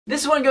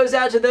This one goes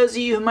out to those of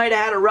you who might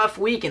have had a rough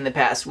week in the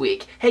past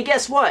week. Hey,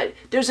 guess what?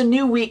 There's a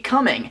new week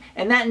coming,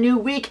 and that new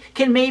week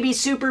can maybe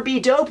super be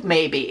dope,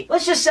 maybe.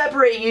 Let's just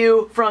separate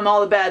you from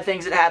all the bad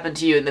things that happened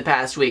to you in the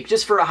past week,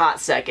 just for a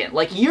hot second.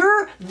 Like,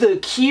 you're the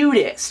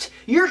cutest.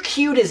 You're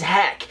cute as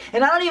heck.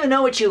 And I don't even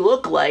know what you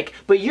look like,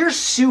 but you're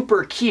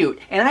super cute,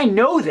 and I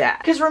know that.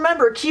 Because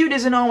remember, cute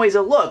isn't always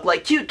a look.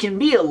 Like, cute can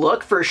be a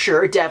look, for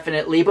sure,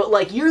 definitely, but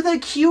like, you're the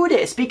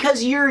cutest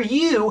because you're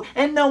you,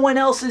 and no one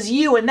else is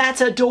you, and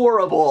that's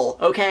adorable.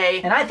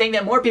 Okay? And I think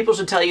that more people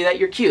should tell you that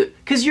you're cute.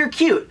 Cause you're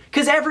cute.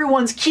 Cause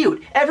everyone's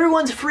cute.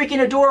 Everyone's freaking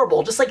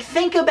adorable. Just like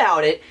think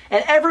about it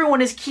and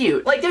everyone is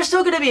cute. Like there's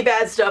still gonna be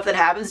bad stuff that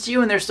happens to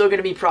you and there's still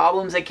gonna be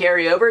problems that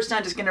carry over. It's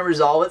not just gonna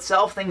resolve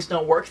itself. Things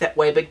don't work that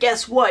way. But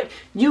guess what?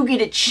 You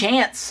get a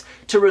chance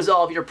to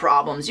resolve your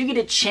problems. You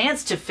get a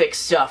chance to fix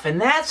stuff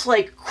and that's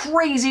like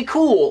crazy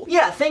cool.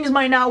 Yeah, things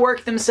might not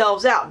work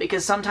themselves out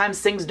because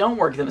sometimes things don't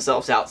work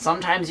themselves out.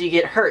 Sometimes you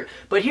get hurt.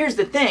 But here's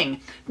the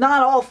thing,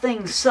 not all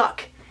things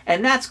suck.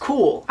 And that's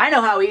cool. I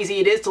know how easy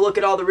it is to look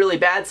at all the really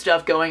bad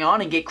stuff going on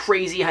and get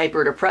crazy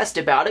hyper depressed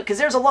about it because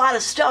there's a lot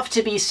of stuff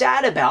to be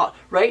sad about,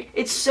 right?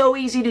 It's so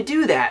easy to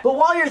do that. But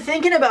while you're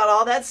thinking about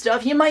all that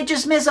stuff, you might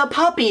just miss a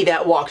puppy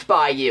that walked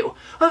by you.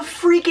 A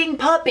freaking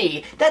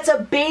puppy. That's a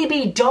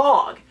baby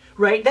dog.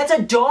 Right? That's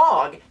a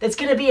dog that's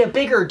gonna be a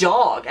bigger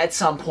dog at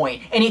some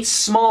point, and it's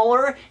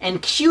smaller and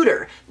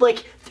cuter.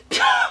 Like,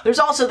 there's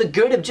also the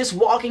good of just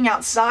walking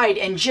outside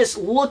and just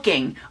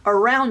looking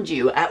around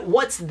you at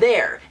what's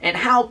there and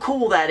how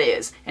cool that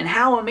is and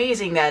how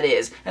amazing that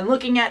is, and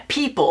looking at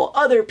people,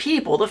 other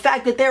people, the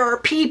fact that there are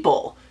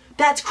people.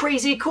 That's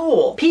crazy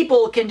cool.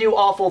 People can do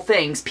awful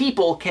things.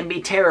 People can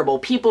be terrible.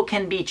 People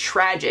can be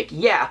tragic.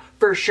 Yeah,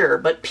 for sure.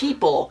 But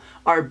people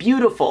are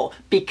beautiful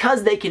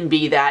because they can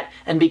be that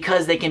and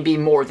because they can be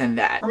more than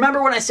that.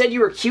 Remember when I said you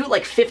were cute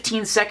like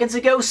 15 seconds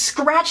ago?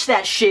 Scratch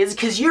that shiz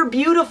because you're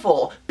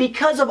beautiful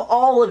because of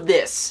all of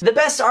this. The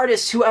best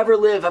artists who ever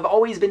live have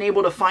always been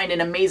able to find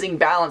an amazing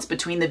balance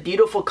between the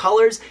beautiful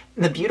colors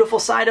and the beautiful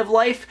side of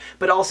life,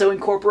 but also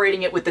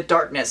incorporating it with the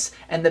darkness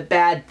and the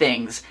bad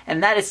things.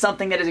 And that is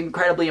something that is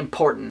incredibly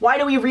important. Why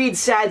do we read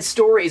sad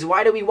stories?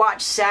 Why do we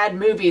watch sad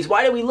movies?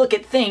 Why do we look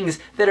at things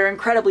that are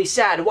incredibly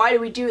sad? Why do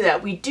we do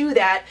that? We do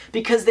that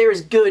because there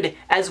is good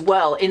as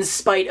well in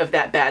spite of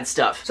that bad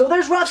stuff. So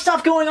there's rough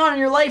stuff going on in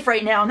your life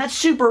right now, and that's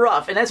super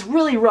rough, and that's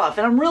really rough,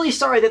 and I'm really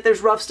sorry that there's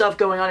rough stuff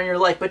going on in your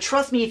life, but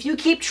trust me, if you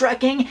keep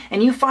trekking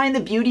and you find the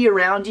beauty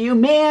around you,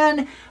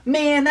 man,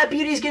 that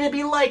beauty's gonna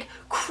be like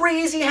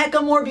crazy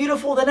hecka more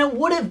beautiful than it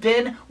would have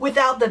been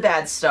without the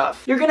bad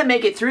stuff. You're gonna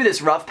make it through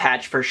this rough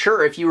patch for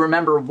sure if you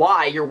remember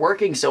why you're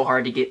working so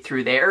hard to get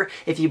through there,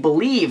 if you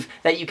believe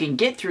that you can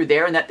get through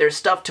there and that there's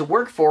stuff to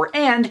work for,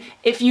 and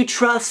if you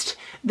trust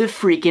the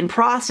freaking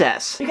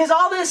process. Because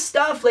all this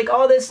stuff, like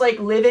all this like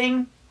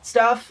living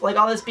stuff, like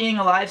all this being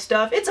alive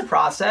stuff, it's a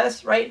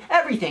process, right?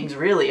 Everything's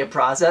really a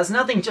process.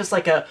 Nothing's just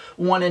like a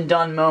one and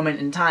done moment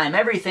in time.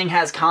 Everything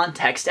has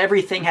context.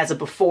 Everything has a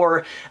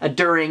before, a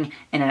during,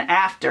 and an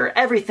after.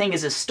 Everything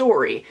is a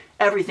story.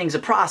 Everything's a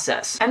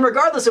process. And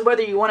regardless of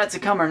whether you want it to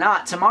come or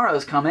not,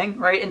 tomorrow's coming,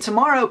 right? And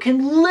tomorrow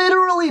can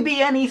literally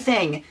be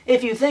anything.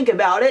 If you think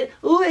about it,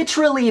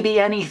 literally be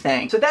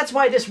anything. So that's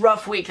why this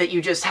rough week that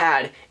you just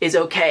had is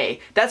okay.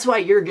 That's why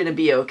you're gonna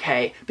be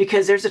okay.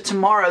 Because there's a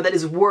tomorrow that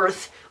is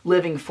worth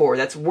living for,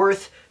 that's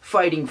worth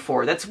fighting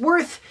for, that's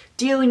worth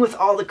dealing with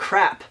all the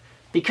crap.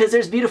 Because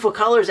there's beautiful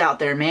colors out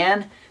there,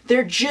 man.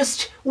 They're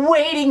just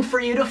waiting for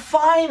you to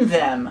find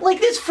them. Like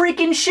this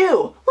freaking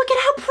shoe. Look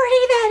at how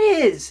pretty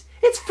that is.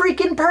 It's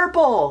freaking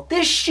purple.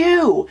 This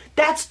shoe.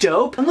 That's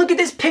dope. And look at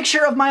this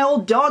picture of my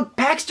old dog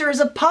Baxter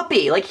as a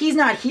puppy. Like he's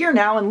not here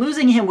now and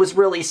losing him was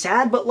really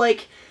sad, but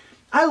like,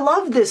 I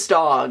love this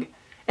dog.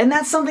 And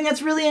that's something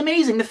that's really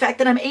amazing, the fact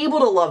that I'm able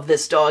to love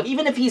this dog,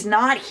 even if he's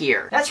not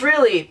here. That's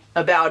really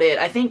about it.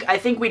 I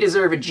think we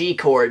deserve a G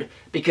chord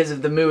because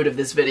of the mood of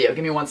this video.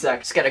 Give me one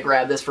sec. Just gotta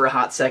grab this for a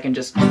hot second.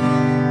 Just...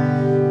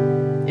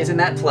 Isn't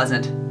that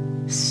pleasant?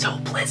 So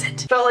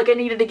pleasant. Felt like I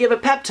needed to give a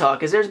pep talk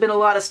because there's been a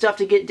lot of stuff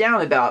to get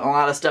down about, and a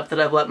lot of stuff that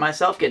I've let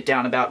myself get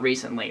down about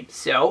recently.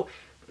 So...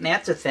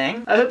 that's a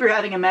thing. I hope you're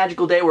having a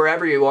magical day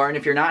wherever you are, and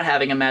if you're not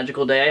having a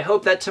magical day, I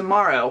hope that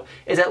tomorrow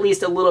is at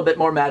least a little bit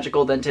more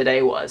magical than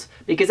today was,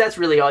 because that's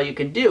really all you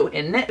can do,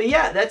 isn't it? But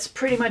yeah, that's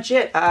pretty much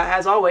it.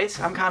 As always,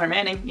 I'm Connor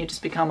Manning. You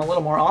just become a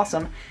little more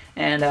awesome,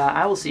 and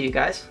I will see you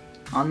guys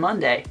on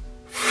Monday.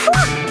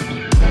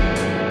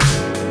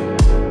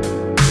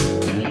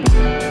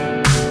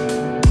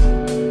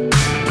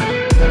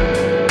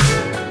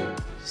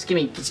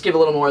 Just give a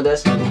little more of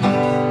this.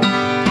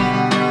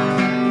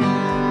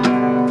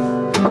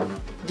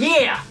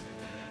 Yeah!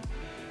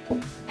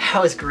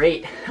 That was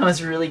great. That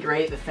was really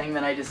great, the thing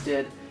that I just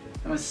did.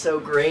 That was so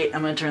great.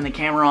 I'm gonna turn the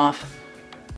camera off.